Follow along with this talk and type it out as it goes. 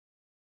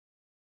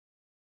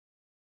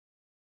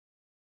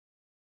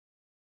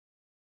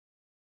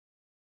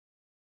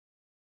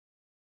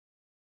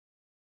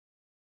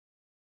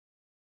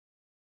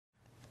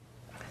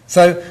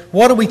So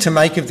what are we to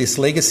make of this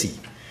legacy?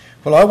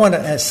 Well, I want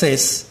to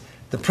assess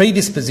the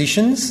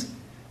predispositions,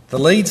 the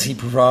leads he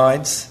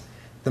provides,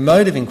 the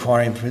mode of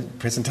inquiry and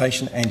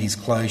presentation, and his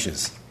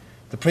closures.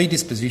 The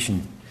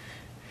predisposition.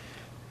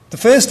 The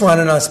first one,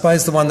 and I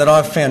suppose the one that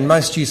I've found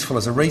most useful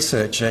as a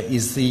researcher,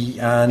 is the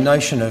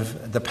notion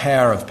of the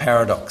power of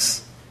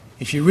paradox.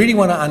 If you really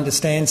want to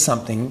understand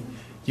something,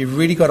 you've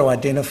really got to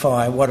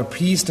identify what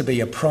appears to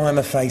be a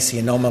prima facie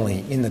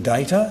anomaly in the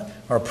data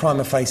or a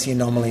prima facie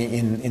anomaly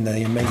in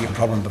the immediate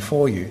problem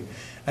before you.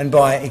 And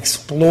by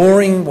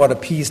exploring what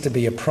appears to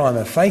be a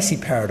prima facie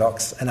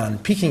paradox and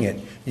unpicking it,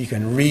 you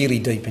can really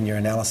deepen your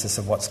analysis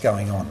of what's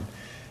going on.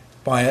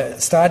 By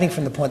starting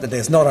from the point that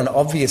there's not an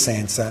obvious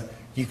answer,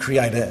 you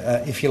create,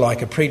 if you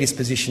like, a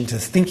predisposition to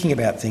thinking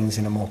about things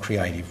in a more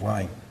creative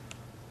way.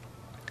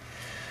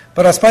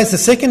 But I suppose the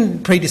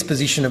second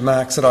predisposition of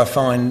Marx that I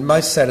find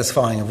most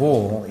satisfying of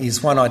all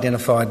is one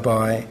identified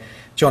by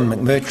John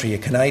McMurtry, a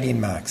Canadian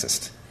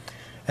Marxist.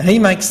 And he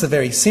makes the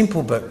very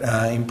simple but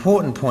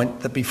important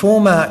point that before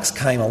Marx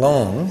came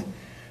along,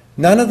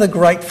 none of the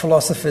great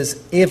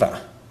philosophers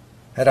ever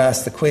had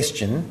asked the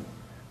question,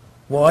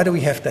 why do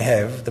we have to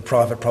have the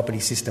private property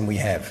system we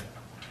have?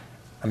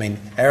 I mean,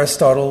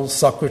 Aristotle,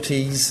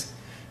 Socrates,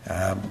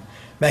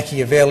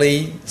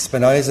 Machiavelli,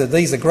 Spinoza,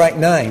 these are great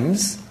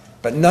names,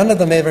 but none of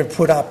them ever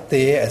put up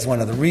there as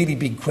one of the really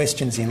big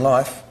questions in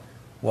life,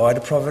 why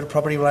do private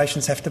property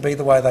relations have to be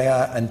the way they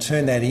are, and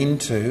turn that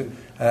into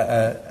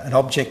an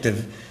object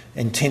of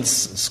intense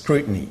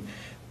scrutiny.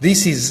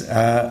 This is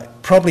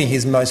probably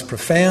his most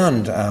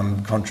profound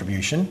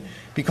contribution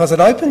because it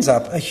opens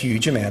up a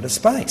huge amount of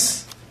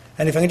space.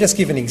 And if I can just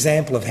give an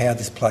example of how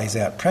this plays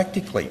out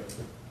practically.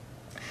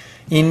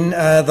 In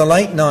the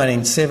late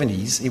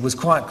 1970s, it was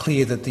quite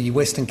clear that the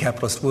Western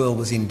capitalist world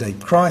was in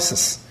deep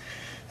crisis.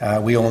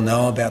 We all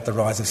know about the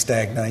rise of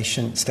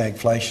stagnation,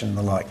 stagflation and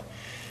the like.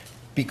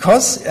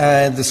 Because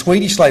the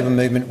Swedish labour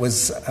movement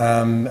was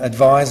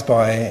advised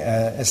by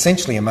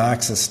essentially a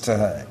Marxist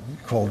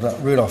called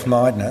Rudolf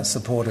Meidner,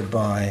 supported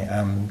by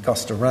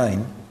Gösta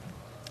Rehn,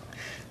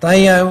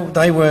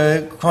 they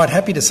were quite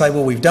happy to say,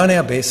 well, we've done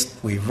our best,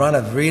 we've run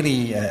a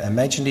really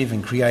imaginative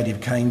and creative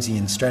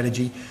Keynesian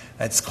strategy,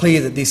 it's clear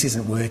that this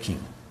isn't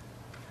working.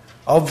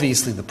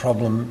 Obviously the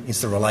problem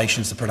is the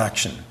relations to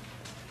production.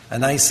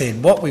 And they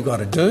said, what we've got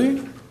to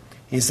do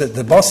is that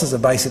the bosses are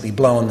basically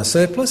blowing the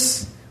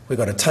surplus, we've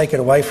got to take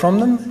it away from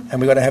them, and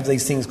we've got to have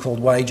these things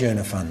called wage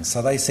earner funds.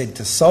 So they said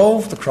to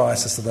solve the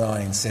crisis of the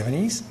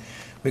 1970s,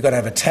 we've got to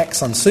have a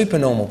tax on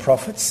supernormal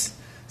profits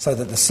so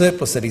that the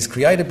surplus that is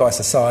created by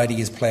society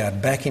is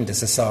ploughed back into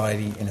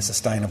society in a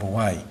sustainable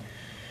way.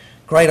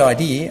 Great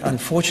idea.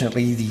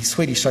 Unfortunately, the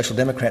Swedish Social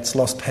Democrats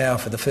lost power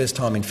for the first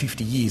time in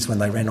 50 years when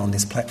they ran on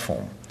this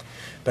platform.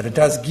 But it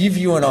does give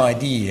you an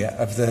idea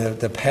of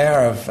the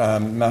power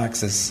of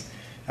Marx's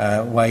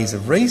ways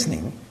of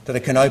reasoning, that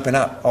it can open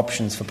up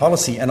options for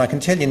policy. And I can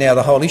tell you now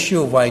the whole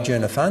issue of wage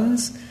earner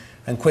funds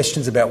and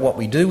questions about what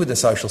we do with the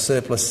social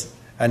surplus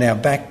are now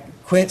back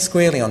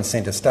squarely on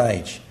centre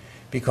stage,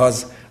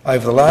 because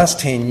over the last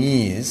 10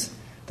 years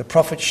the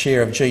profit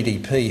share of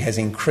GDP has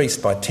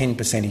increased by 10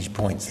 percentage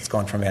points. It's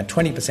gone from about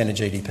 20% of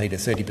GDP to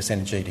 30%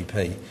 of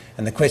GDP.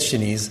 And the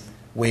question is,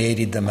 where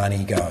did the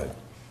money go?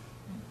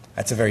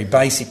 That's a very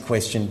basic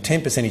question.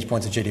 10 percentage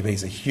points of GDP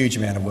is a huge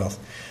amount of wealth.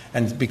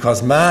 And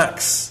because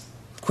Marx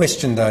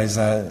questioned those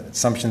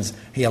assumptions,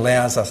 he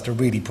allows us to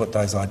really put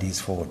those ideas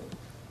forward.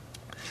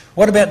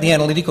 What about the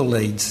analytical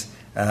leads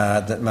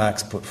that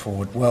Marx put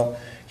forward? Well,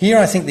 here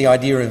I think the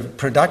idea of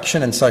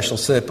production and social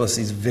surplus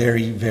is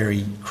very,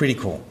 very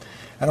critical.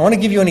 And I want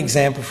to give you an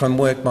example from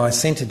work my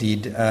centre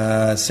did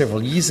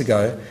several years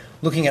ago,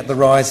 looking at the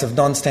rise of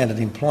non-standard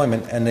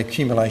employment and the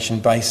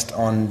accumulation based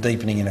on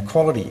deepening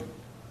inequality.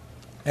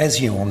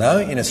 As you all know,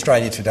 in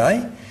Australia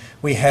today,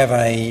 we have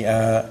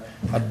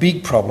a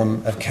big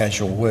problem of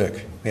casual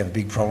work. We have a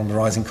big problem of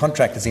rising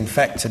contractors. In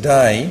fact,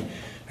 today,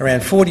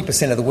 around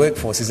 40% of the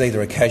workforce is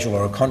either a casual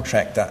or a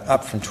contractor,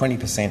 up from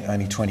 20%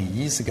 only 20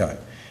 years ago.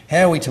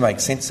 How are we to make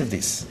sense of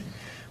this?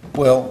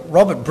 Well,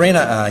 Robert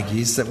Brenner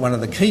argues that one of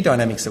the key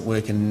dynamics at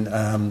work in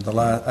over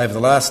the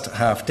last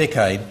half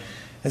decade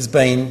has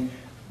been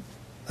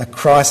a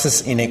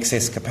crisis in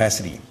excess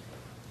capacity.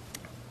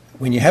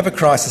 When you have a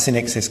crisis in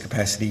excess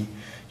capacity,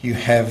 you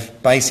have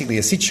basically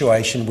a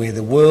situation where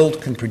the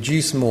world can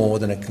produce more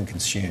than it can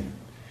consume.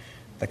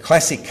 The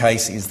classic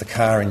case is the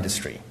car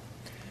industry.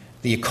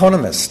 The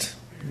Economist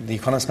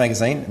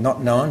magazine,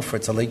 not known for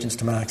its allegiance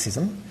to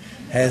Marxism,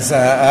 has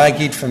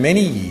argued for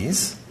many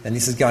years, and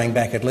this is going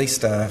back at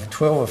least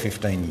 12 or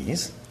 15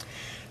 years,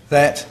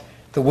 that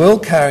the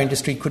world car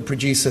industry could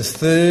produce a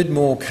third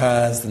more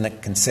cars than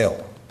it can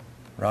sell.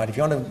 Right? If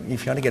you want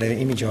to get an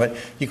image of it,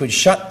 you could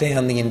shut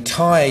down the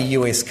entire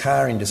US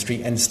car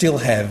industry and still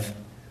have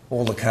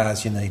all the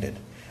cars you needed.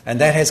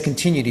 And that has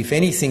continued. If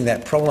anything,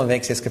 that problem of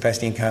excess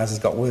capacity in cars has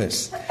got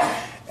worse.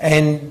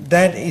 And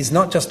that is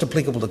not just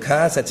applicable to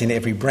cars, that's in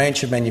every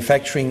branch of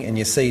manufacturing, and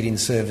you see it in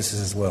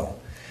services as well.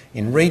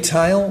 In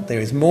retail, there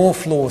is more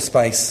floor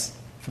space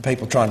for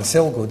people trying to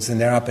sell goods than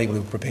there are people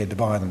who are prepared to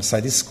buy them.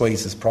 So this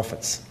squeezes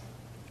profits.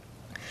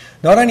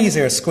 Not only is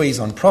there a squeeze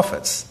on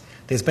profits,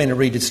 there's been a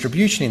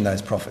redistribution in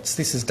those profits.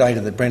 This is data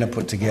that Brenner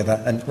put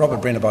together, and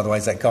Robert Brenner, by the way,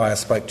 is that guy I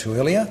spoke to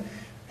earlier.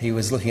 He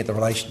was looking at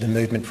the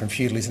movement from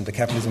feudalism to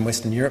capitalism in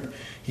Western Europe.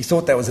 He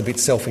thought that was a bit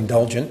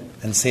self-indulgent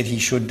and said he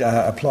should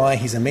apply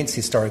his immense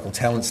historical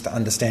talents to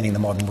understanding the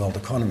modern world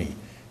economy.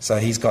 So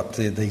he's got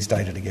these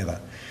data together.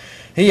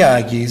 He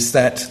argues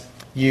that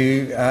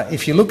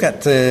if you look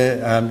at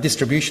the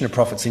distribution of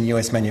profits in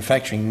US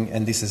manufacturing,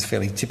 and this is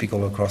fairly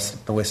typical across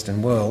the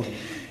Western world,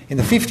 in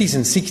the 50s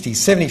and 60s,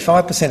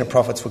 75% of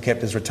profits were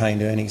kept as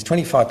retained earnings,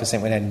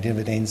 25% went out in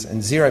dividends,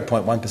 and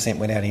 0.1%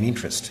 went out in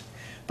interest.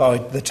 By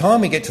the time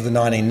we get to the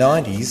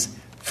 1990s,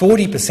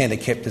 40% are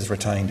kept as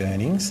retained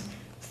earnings,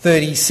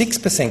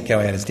 36% go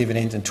out as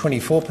dividends, and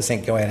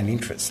 24% go out in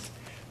interest.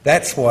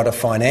 That's what a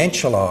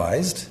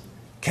financialised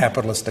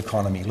capitalist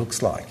economy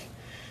looks like.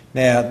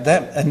 Now,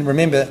 and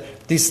remember,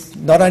 this,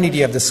 not only do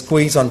you have the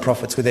squeeze on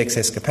profits with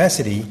excess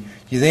capacity,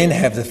 you then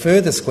have the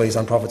further squeeze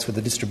on profits with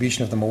the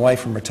distribution of them away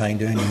from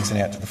retained earnings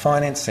and out to the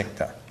finance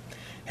sector.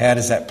 How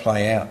does that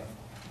play out?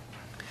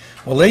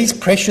 Well, these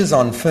pressures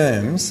on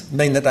firms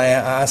mean that they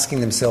are asking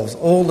themselves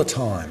all the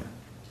time,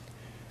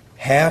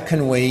 how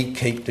can we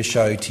keep the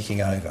show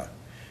ticking over?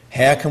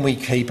 How can we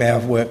keep our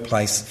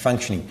workplace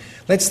functioning?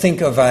 Let's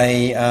think of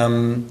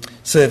a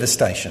service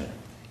station.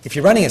 If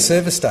you're running a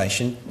service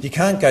station, you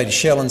can't go to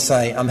Shell and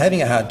say, I'm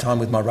having a hard time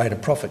with my rate of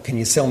profit, can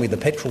you sell me the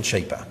petrol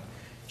cheaper?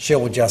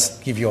 Shell will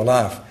just give you a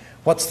laugh.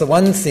 What's the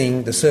one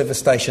thing the service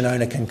station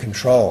owner can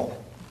control?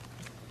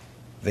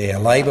 Their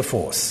labour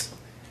force.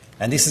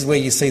 And this is where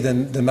you see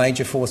the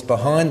major force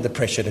behind the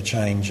pressure to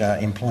change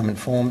employment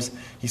forms.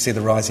 You see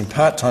the rise in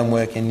part-time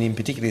work, and in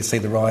particular you see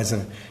the rise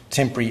of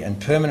temporary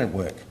and permanent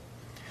work.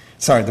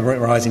 Sorry, the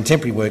rise in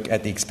temporary work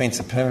at the expense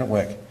of permanent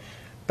work.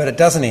 But it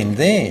doesn't end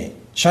there.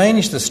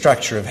 Change the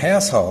structure of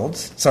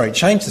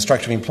change the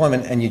structure of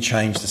employment and you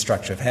change the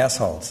structure of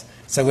households.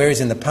 So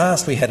whereas in the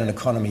past we had an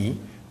economy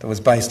that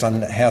was based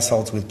on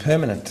households with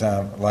permanent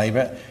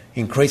labour,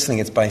 increasingly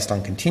it's based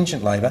on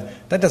contingent labour,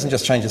 that doesn't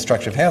just change the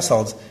structure of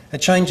households, it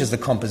changes the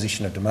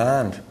composition of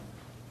demand.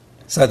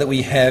 So that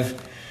we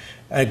have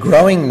a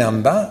growing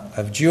number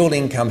of dual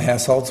income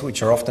households,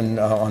 which are often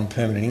on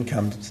permanent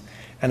incomes,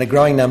 and a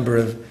growing number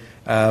of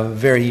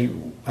very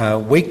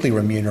weakly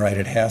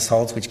remunerated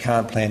households which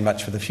can't plan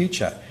much for the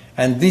future.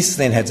 And this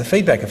then has a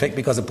feedback effect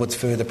because it puts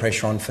further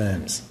pressure on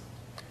firms.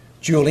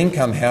 Dual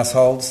income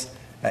households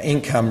are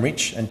income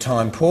rich and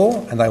time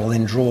poor, and they will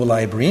then draw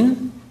labour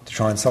in to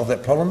try and solve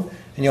that problem.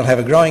 And you'll have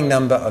a growing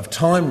number of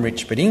time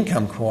rich but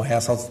income poor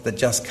households that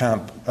just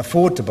can't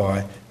afford to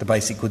buy the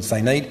basic goods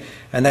they need.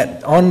 And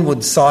that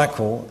onward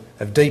cycle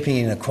of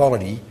deepening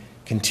inequality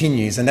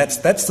continues, and that's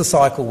the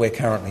cycle we're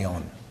currently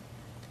on.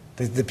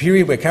 The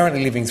period we're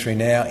currently living through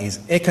now is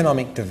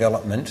economic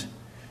development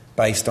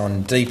based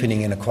on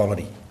deepening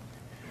inequality.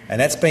 And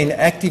that's been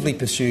actively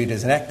pursued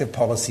as an active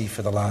policy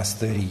for the last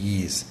 30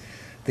 years.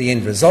 The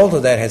end result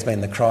of that has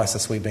been the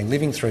crisis we've been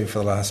living through for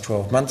the last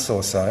 12 months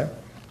or so.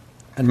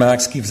 And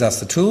Marx gives us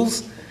the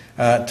tools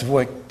to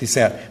work this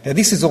out. Now,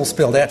 this is all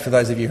spelled out for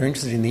those of you who are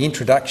interested in the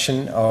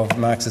introduction of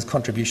Marx's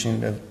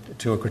contribution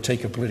to a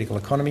critique of political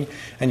economy.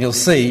 And you'll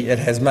see it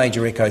has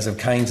major echoes of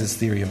Keynes's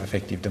theory of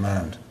effective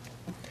demand.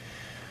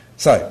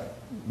 So,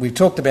 we've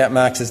talked about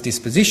Marx's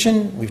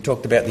disposition, we've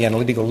talked about the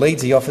analytical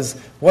leads he offers.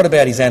 What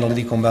about his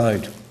analytical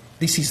mode?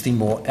 This is the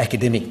more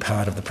academic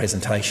part of the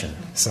presentation.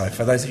 So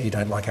for those of you who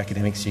don't like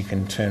academics, you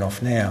can turn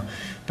off now.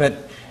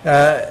 But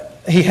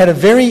he had a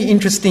very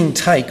interesting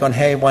take on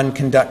how one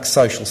conducts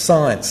social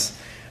science.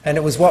 And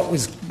it was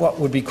what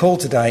would be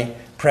called today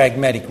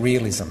pragmatic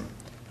realism.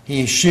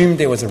 He assumed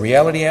there was a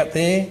reality out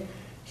there.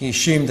 He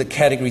assumed that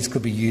categories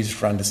could be used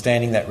for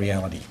understanding that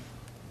reality.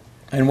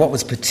 And what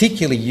was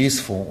particularly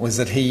useful was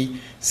that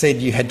he said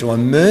you had to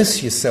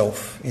immerse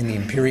yourself in the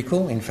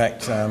empirical. In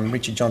fact,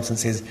 Richard Johnson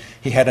says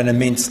he had an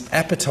immense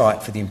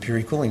appetite for the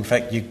empirical. In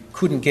fact, you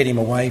couldn't get him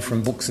away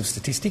from books of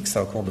statistics. They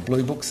were called the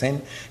blue books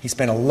then. He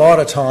spent a lot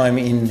of time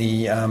in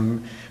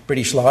the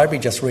British Library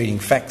just reading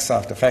facts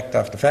after fact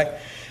after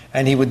fact.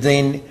 And he would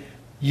then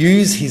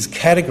use his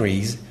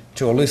categories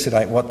to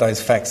elucidate what those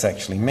facts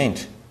actually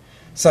meant.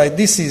 So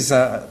this is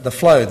the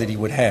flow that he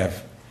would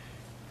have.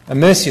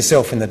 Immerse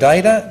yourself in the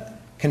data,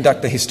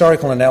 conduct a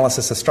historical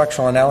analysis, a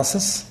structural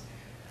analysis,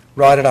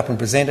 write it up and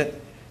present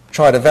it,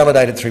 try to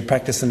validate it through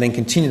practice, and then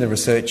continue the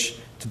research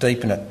to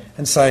deepen it.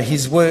 And so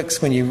his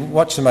works, when you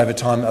watch them over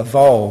time,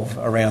 evolve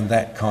around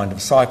that kind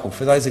of cycle.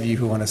 For those of you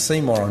who want to see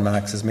more on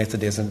Marx's method,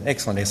 there's an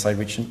excellent essay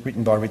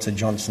written by Richard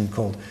Johnson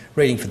called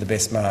Reading for the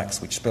Best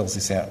Marx, which spells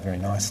this out very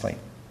nicely.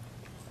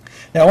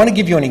 Now, I want to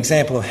give you an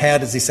example of how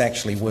does this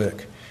actually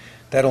work.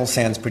 That all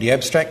sounds pretty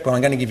abstract, but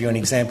I'm going to give you an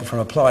example from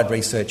applied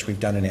research we've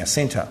done in our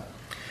centre.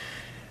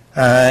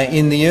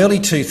 In the early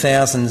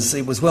 2000s,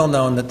 it was well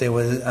known that there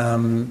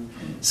were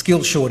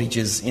skill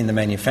shortages in the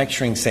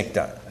manufacturing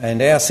sector,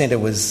 and our centre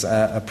was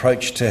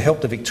approached to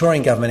help the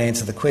Victorian government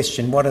answer the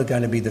question, what are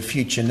going to be the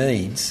future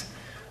needs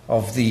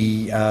of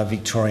the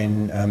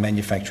Victorian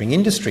manufacturing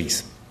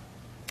industries.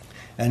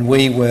 And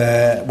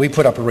we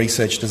put up a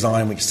research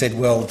design which said,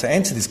 well, to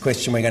answer this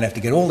question, we're going to have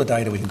to get all the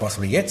data we can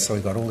possibly get. So we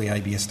got all the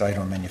ABS data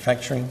on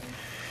manufacturing.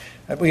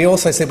 We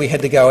also said we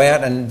had to go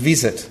out and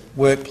visit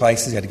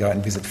workplaces, we had to go out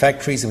and visit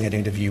factories, and we had to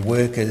interview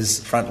workers,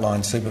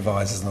 frontline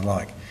supervisors and the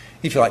like.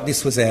 If you like,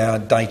 this was our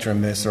data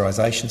and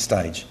mercerisation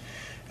stage.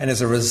 And as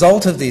a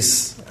result of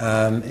this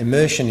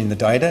immersion in the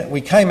data,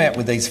 we came out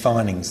with these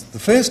findings. The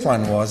first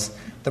one was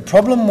the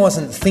problem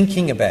wasn't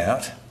thinking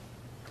about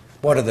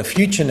what are the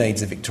future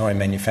needs of Victorian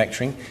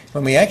manufacturing.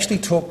 When we actually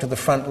talked to the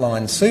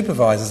frontline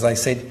supervisors, they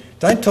said,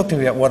 don't talk to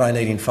me about what I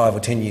need in 5 or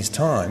 10 years'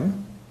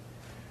 time.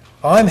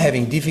 I'm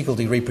having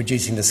difficulty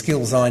reproducing the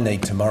skills I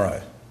need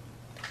tomorrow.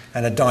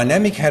 And a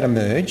dynamic had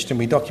emerged, and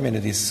we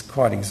documented this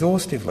quite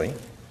exhaustively,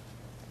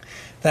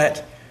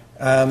 that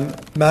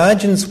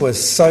margins were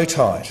so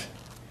tight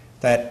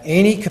that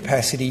any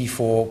capacity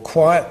for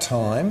quiet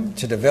time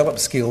to develop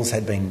skills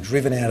had been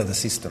driven out of the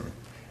system.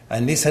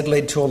 And this had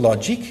led to a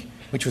logic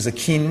which was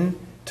akin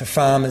to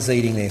farmers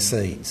eating their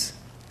seeds.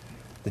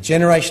 The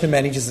generation of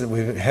managers that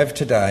we have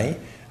today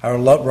are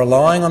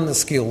relying on the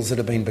skills that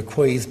have been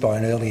bequeathed by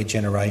an earlier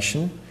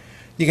generation.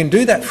 You can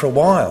do that for a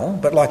while,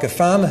 but like a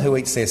farmer who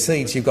eats their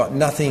seeds, you've got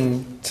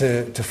nothing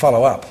to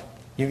follow up.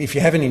 If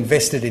you haven't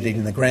invested it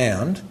in the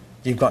ground,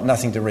 you've got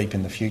nothing to reap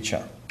in the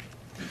future.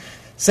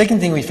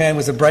 Second thing we found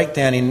was a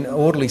breakdown in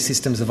orderly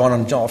systems of on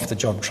and off the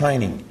job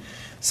training.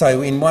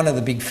 So in one of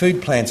the big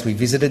food plants we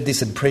visited,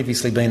 this had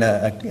previously been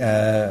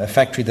a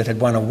factory that had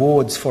won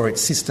awards for its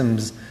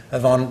systems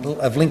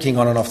of linking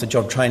on and off the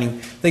job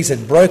training. These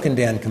had broken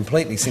down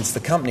completely since the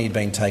company had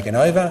been taken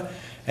over,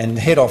 and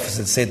head office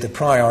had said the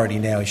priority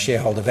now is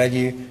shareholder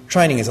value.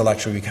 Training is a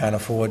luxury we can't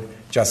afford,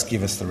 just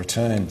give us the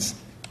returns.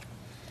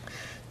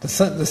 The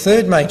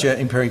third major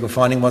empirical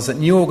finding was that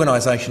new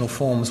organisational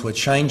forms were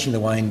changing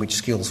the way in which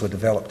skills were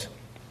developed.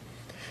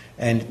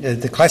 And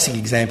the classic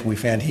example we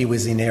found here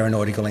was in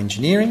aeronautical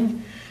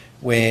engineering,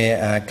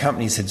 where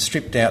companies had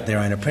stripped out their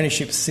own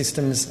apprenticeship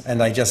systems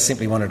and they just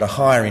simply wanted to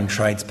hire in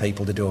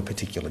tradespeople to do a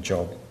particular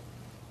job.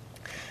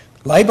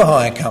 Labour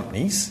hire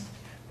companies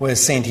were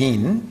sent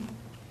in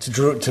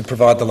to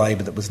provide the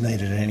labour that was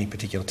needed at any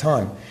particular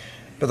time.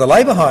 But the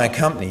labour hire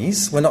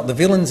companies were not the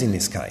villains in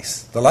this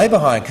case. The labour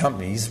hire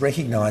companies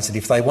recognised that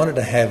if they wanted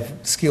to have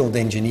skilled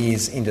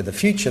engineers into the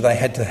future, they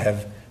had to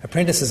have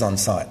apprentices on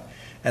site.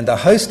 And the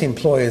host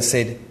employers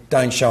said,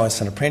 don't show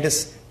us an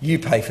apprentice, you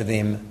pay for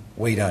them,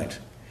 we don't.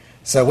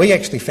 So we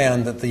actually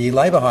found that the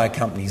labour hire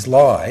companies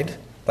lied.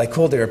 They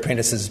called their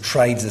apprentices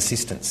trades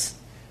assistants.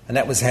 And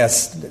that was how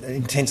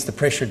intense the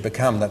pressure had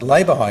become, that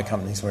labour hire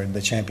companies were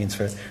the champions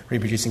for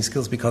reproducing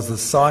skills, because the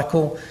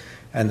cycle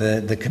and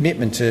the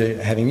commitment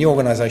to having new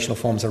organisational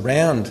forms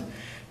around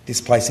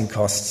displacing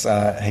costs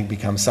had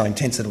become so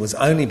intense that it was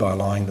only by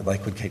lying that they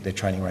could keep their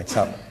training rates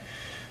up.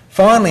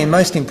 Finally, and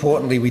most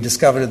importantly, we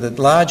discovered that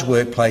large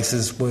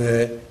workplaces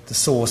were the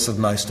source of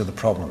most of the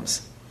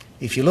problems.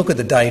 If you look at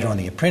the data on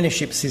the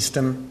apprenticeship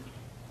system,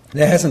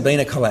 there hasn't been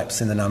a collapse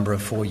in the number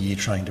of 4-year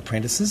trained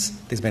apprentices.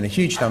 There's been a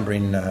huge number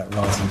in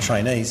rising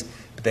trainees,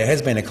 but there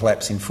has been a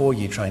collapse in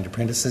 4-year trained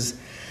apprentices.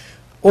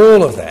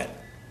 All of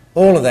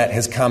that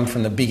has come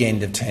from the big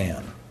end of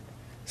town.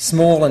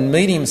 Small and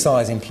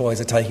medium-sized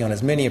employers are taking on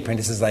as many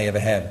apprentices as they ever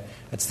have.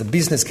 It's the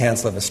Business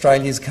Council of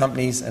Australia's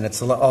companies, and it's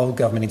the old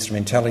government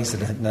instrumentalities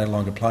that are no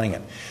longer playing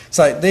it.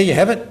 So there you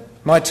have it.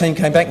 My team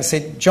came back and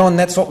said, John,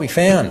 that's what we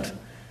found.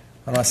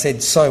 And I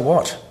said, so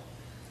what?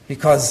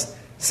 Because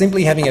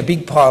simply having a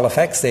big pile of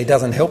facts there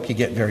doesn't help you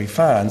get very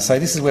far. And so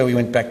this is where we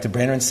went back to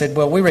Brenner and said,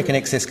 well, we reckon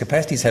excess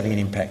capacity is having an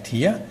impact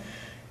here.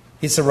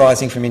 It's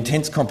arising from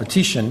intense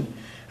competition,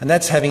 and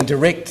that's having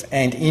direct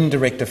and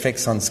indirect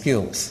effects on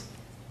skills.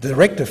 The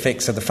direct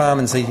effects are the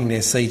farmers eating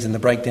their seeds and the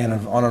breakdown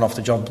of on and off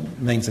the job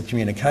means of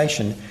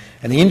communication,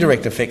 and the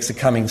indirect effects are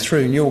coming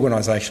through new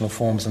organisational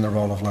forms and the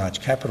role of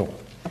large capital.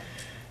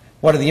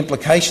 What are the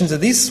implications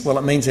of this? Well,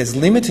 it means there's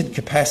limited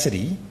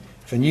capacity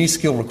for new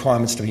skill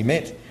requirements to be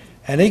met,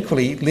 and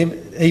equally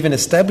even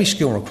established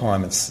skill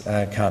requirements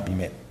can't be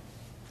met.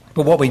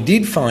 But what we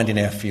did find in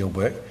our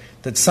fieldwork,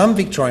 that some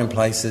Victorian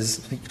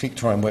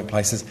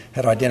workplaces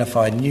had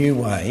identified new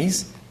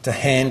ways to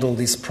handle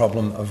this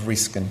problem of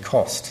risk and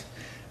cost.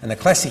 And the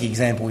classic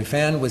example we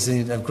found was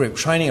in group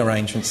training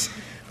arrangements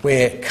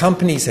where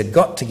companies had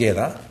got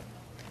together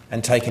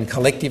and taken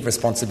collective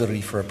responsibility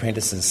for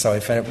apprentices. So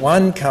if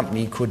one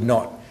company could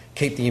not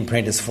keep the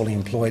apprentice fully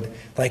employed,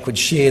 they could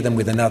share them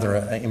with another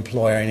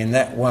employer, and in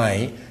that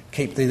way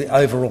keep the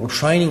overall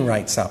training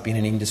rates up in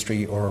an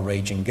industry or a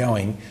region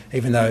going,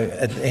 even though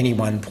at any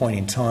one point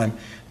in time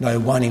no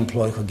one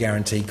employer could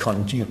guarantee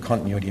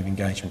continuity of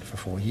engagement for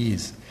 4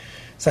 years.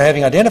 So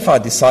having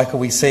identified this cycle,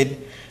 we said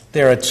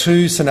there are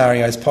 2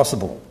 scenarios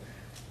possible.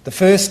 The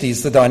first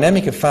is the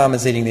dynamic of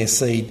farmers eating their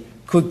seed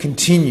could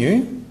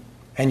continue,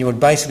 and you would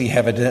basically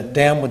have a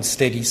downward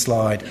steady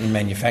slide in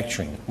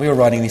manufacturing. We were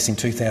writing this in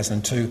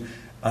 2002.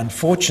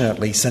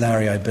 Unfortunately,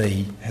 scenario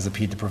B has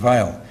appeared to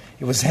prevail.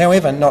 It was,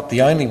 however, not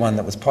the only one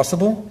that was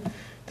possible.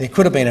 There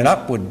could have been an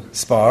upward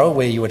spiral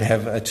where you would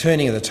have a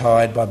turning of the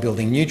tide by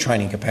building new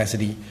training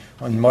capacity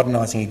and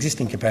modernising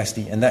existing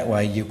capacity, and that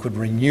way you could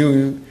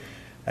renew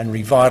and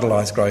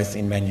revitalise growth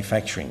in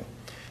manufacturing.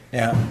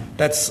 Now,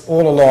 that's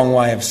all a long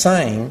way of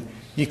saying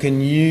you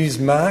can use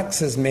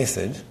Marx's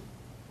method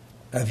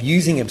of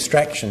using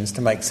abstractions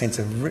to make sense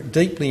of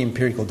deeply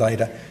empirical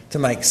data to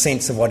make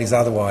sense of what is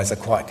otherwise a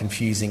quite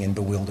confusing and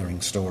bewildering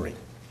story.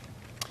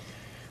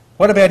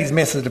 What about his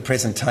method of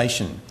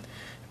presentation?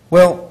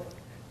 Well,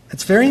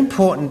 it's very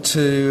important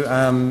to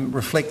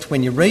reflect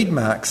when you read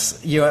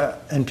Marx,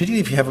 and particularly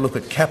if you have a look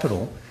at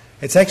Capital,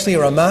 it's actually a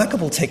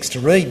remarkable text to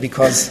read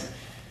because,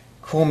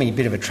 call me a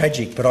bit of a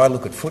tragic, but I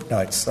look at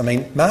footnotes. I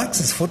mean,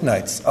 Marx's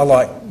footnotes are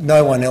like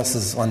no one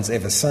else's one's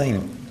ever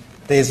seen.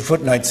 There's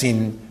footnotes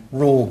in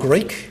raw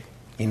Greek,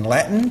 in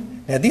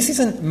Latin. Now, this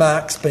isn't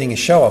Marx being a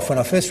show-off. When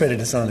I first read it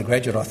as an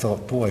undergraduate, I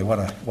thought, boy, what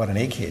an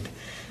egghead.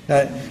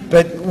 No,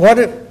 but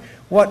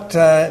what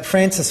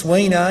Francis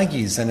Wheen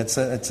argues, and it's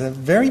a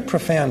very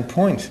profound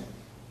point,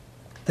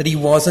 that he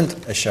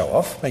wasn't a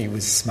show-off. He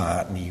was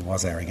smart and he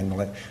was arrogant and all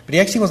that, but he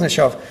actually wasn't a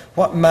show-off.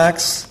 What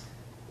Marx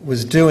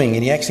was doing,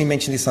 and he actually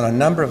mentioned this on a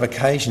number of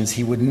occasions,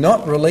 he would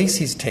not release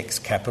his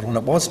text Capital, and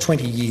it was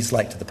 20 years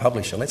late to the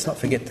publisher. Let's not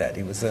forget that.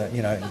 It was,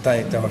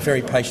 they were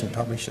very patient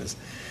publishers.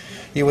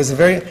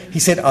 He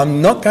said,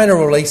 I'm not going to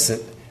release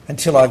it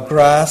until I've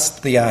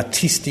grasped the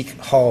artistic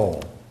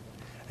whole.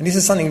 And this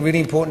is something really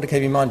important to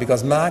keep in mind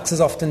because Marx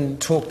is often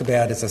talked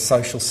about as a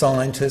social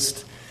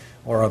scientist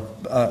or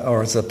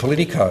as a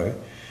politico,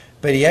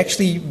 but he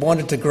actually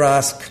wanted to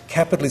grasp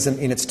capitalism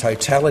in its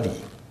totality,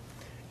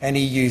 and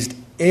he used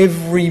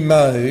every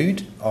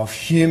mode of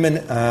human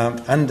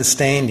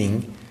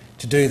understanding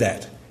to do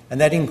that. And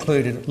that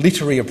included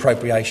literary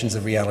appropriations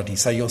of reality.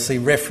 So you'll see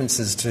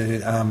references to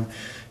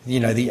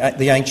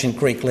the ancient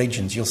Greek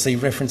legends. You'll see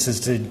references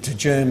to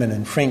German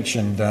and French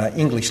and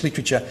English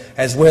literature,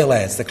 as well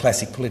as the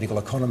classic political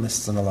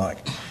economists and the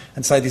like.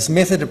 And so this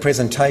method of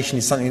presentation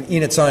is something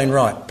in its own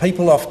right.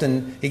 People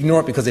often ignore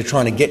it because they're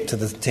trying to get to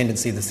the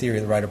tendency of the theory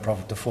of the rate of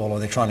profit to fall, or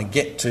they're trying to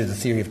get to the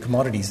theory of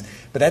commodities.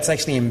 But that's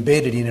actually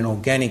embedded in an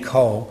organic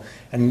whole.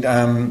 And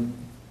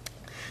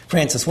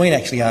Francis Wheen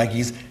actually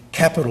argues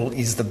Capital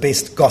is the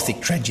best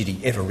Gothic tragedy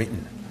ever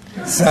written.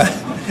 So,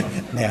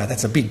 now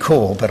that's a big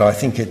call, but I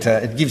think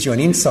it gives you an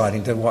insight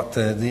into what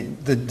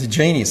the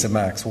genius of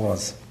Marx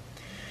was.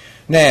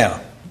 Now,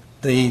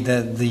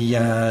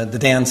 the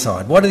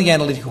downside. What are the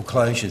analytical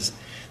closures?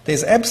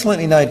 There's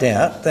absolutely no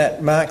doubt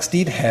that Marx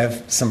did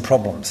have some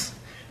problems,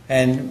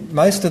 and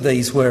most of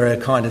these were a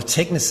kind of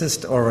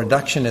technicist or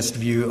reductionist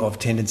view of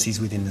tendencies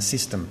within the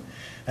system.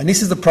 And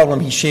this is the problem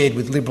he shared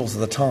with liberals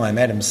of the time,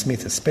 Adam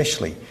Smith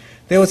especially.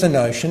 There was a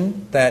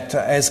notion that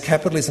as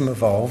capitalism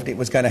evolved, it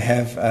was going to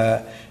have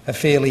a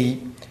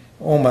fairly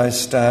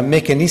almost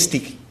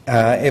mechanistic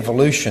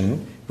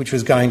evolution, which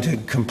was going to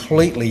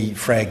completely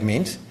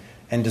fragment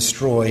and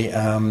destroy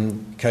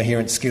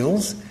coherent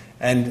skills,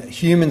 and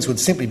humans would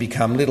simply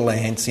become little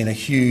ants in a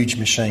huge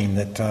machine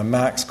that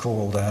Marx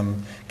called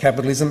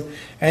capitalism.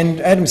 And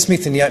Adam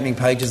Smith, in the opening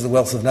pages of The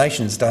Wealth of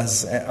Nations,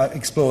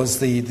 explores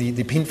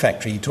the pin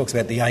factory. He talks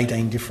about the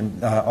 18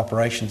 different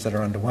operations that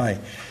are underway.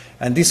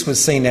 And this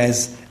was seen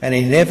as an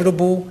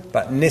inevitable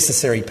but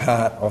necessary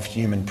part of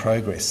human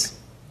progress.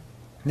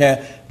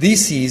 Now,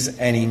 this is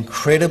an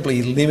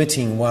incredibly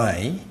limiting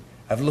way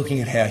of looking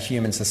at how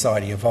human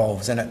society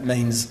evolves, and it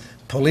means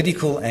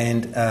political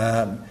and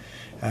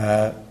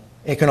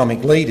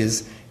economic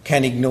leaders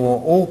can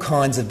ignore all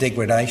kinds of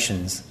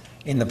degradations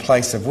in the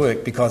place of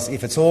work, because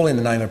if it's all in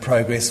the name of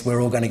progress,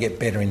 we're all going to get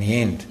better in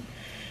the end.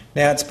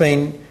 Now, it's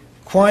been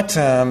quite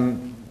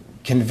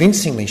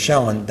convincingly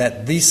shown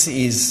that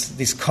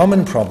this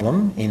common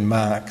problem in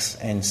Marx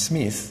and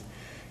Smith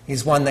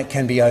is one that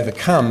can be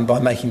overcome by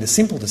making the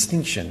simple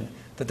distinction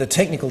that the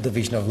technical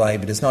division of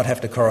labour does not have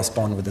to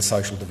correspond with the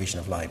social division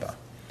of labour.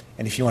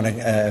 And if you want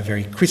a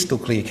very crystal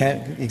clear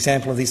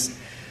example of this,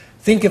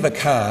 think of a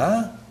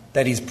car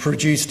that is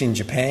produced in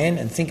Japan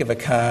and think of a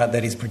car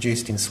that is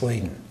produced in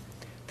Sweden.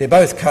 They're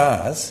both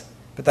cars,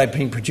 but they've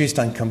been produced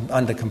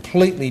under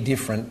completely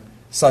different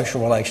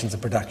social relations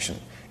of production.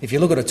 If you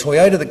look at a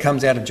Toyota that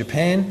comes out of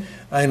Japan,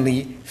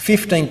 only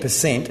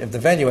 15% of the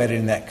value added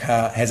in that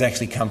car has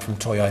actually come from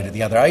Toyota.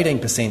 The other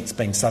 18%'s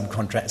been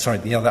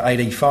the other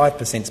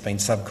 85%'s been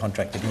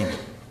subcontracted in.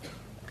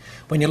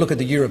 When you look at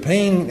the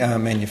European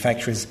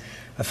manufacturers,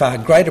 a far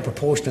greater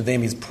proportion of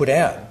them is put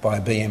out by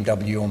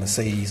BMW or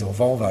Mercedes or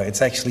Volvo.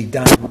 It's actually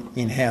done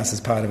in-house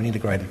as part of an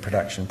integrated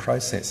production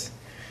process.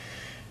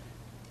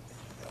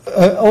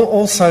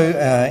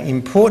 Also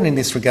important in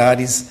this regard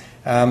is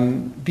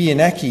Richard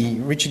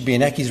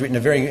Biernacki's written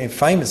a very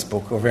famous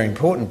book, or very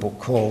important book,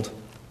 called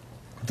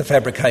The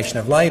Fabrication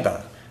of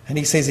Labour. And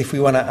he says if we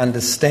want to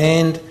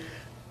understand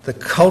the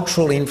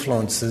cultural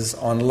influences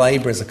on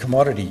labour as a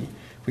commodity,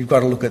 we've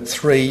got to look at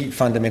three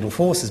fundamental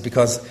forces,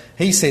 because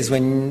he says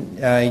when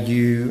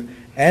you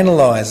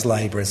analyse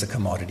labour as a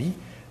commodity,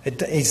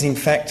 it is in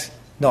fact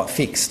not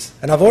fixed.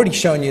 And I've already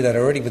shown you that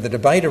already with the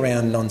debate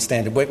around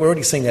non-standard work. We're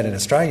already seeing that in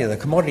Australia. The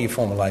commodity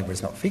form of labour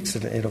is not fixed.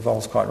 It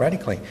evolves quite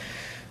radically.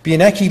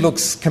 Bianchi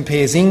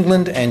compares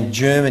England and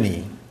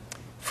Germany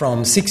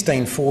from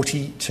 1640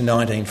 to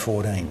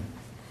 1914.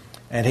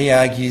 And he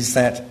argues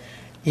that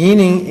in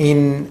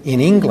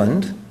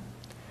England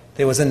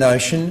there was a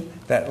notion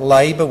that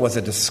labour was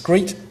a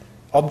discrete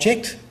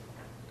object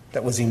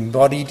that was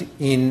embodied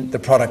in the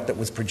product that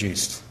was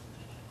produced.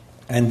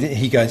 And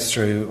he goes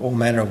through all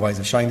manner of ways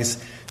of showing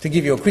this. To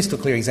give you a crystal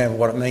clear example of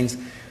what it means,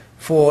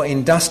 for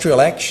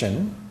industrial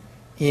action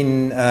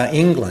in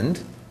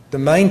England, the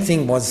main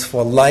thing was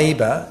for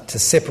labour to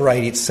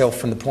separate itself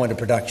from the point of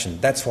production.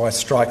 That's why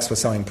strikes were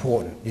so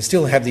important. You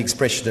still have the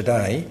expression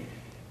today,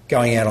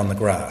 going out on the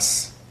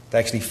grass. They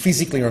actually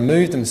physically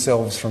removed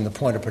themselves from the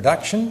point of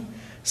production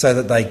so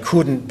that they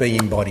couldn't be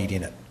embodied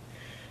in it.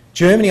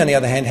 Germany, on the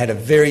other hand, had a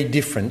very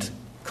different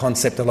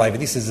concept of labour.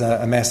 This is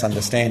a mass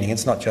understanding.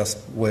 It's not just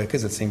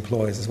workers, it's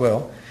employers as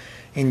well.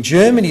 In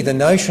Germany, the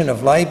notion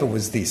of labour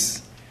was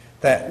this,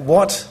 that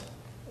what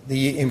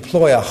the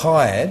employer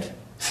hired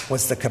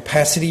was the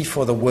capacity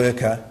for the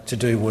worker to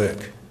do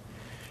work.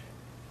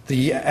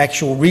 The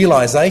actual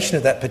realisation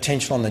of that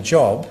potential on the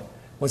job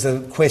was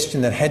a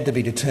question that had to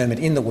be determined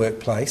in the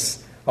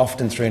workplace,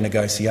 often through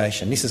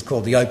negotiation. This is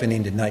called the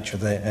open-ended nature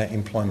of the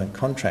employment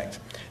contract.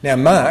 Now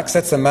Marx,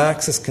 that's the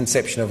Marxist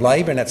conception of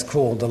labour, and that's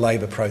called the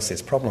labour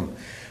process problem.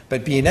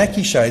 But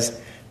Bianchi shows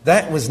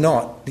that was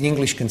not the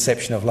English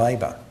conception of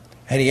labour.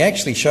 And he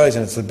actually shows,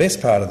 and it's the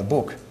best part of the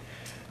book,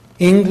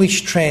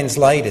 English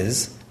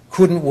translators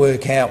couldn't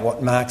work out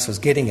what Marx was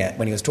getting at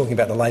when he was talking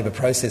about the labour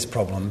process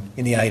problem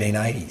in the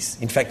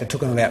 1880s. In fact, it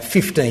took him about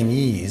 15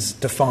 years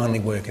to finally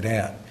work it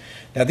out.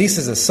 Now this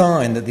is a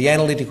sign that the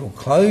analytical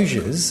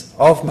closures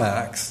of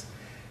Marx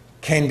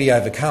can be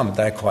overcome.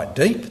 They're quite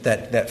deep.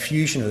 That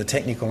fusion of the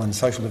technical and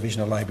social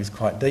division of labour is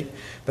quite deep.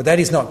 But that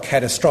is not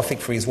catastrophic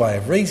for his way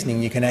of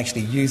reasoning. You can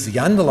actually use the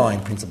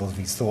underlying principles of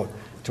his thought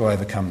to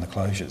overcome the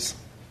closures.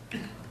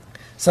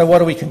 So what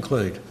do we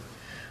conclude?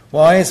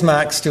 Why is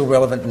Marx still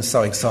relevant and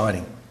so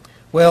exciting?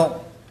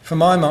 Well, from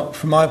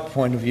my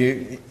point of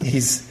view,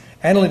 his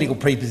analytical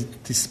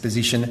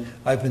predisposition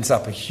opens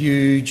up a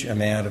huge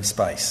amount of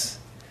space.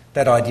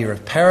 That idea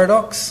of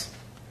paradox,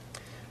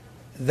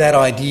 that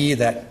idea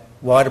that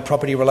why do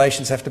property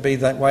relations have to be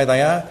that way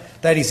they are,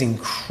 that is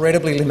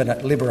incredibly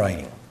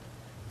liberating.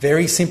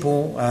 Very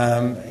simple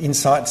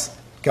insights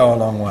go a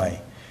long way.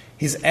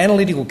 His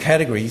analytical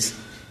categories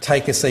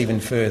take us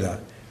even further.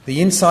 The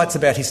insights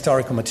about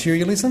historical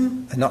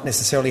materialism are not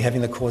necessarily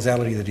having the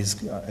causality that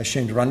is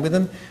assumed to run with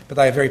them, but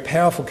they are very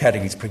powerful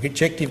categories.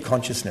 Projective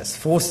consciousness,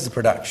 forces of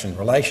production,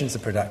 relations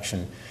of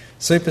production,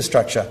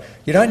 superstructure.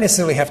 You don't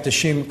necessarily have to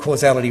assume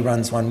causality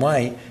runs one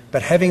way,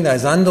 but having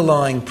those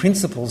underlying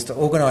principles to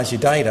organise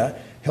your data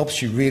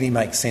helps you really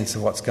make sense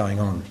of what's going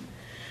on.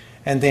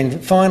 And then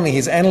finally,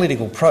 his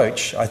analytical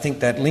approach, I think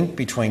that link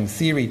between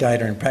theory,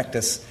 data and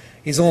practice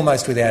is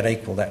almost without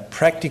equal. That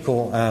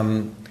practical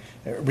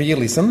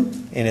realism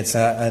in its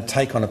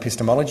take on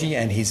epistemology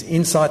and his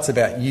insights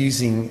about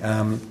using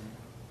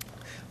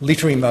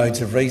literary modes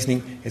of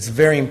reasoning is a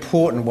very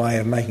important way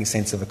of making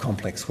sense of a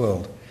complex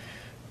world.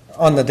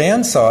 On the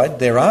downside,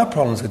 there are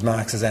problems with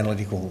Marx's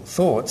analytical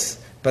thoughts,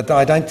 but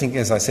I don't think,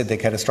 as I said, they're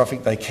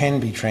catastrophic. They can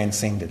be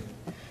transcended.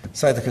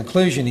 So the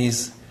conclusion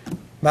is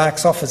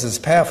Marx offers us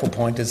powerful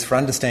pointers for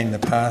understanding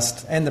the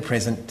past and the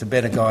present to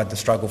better guide the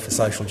struggle for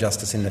social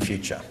justice in the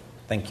future.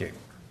 Thank you.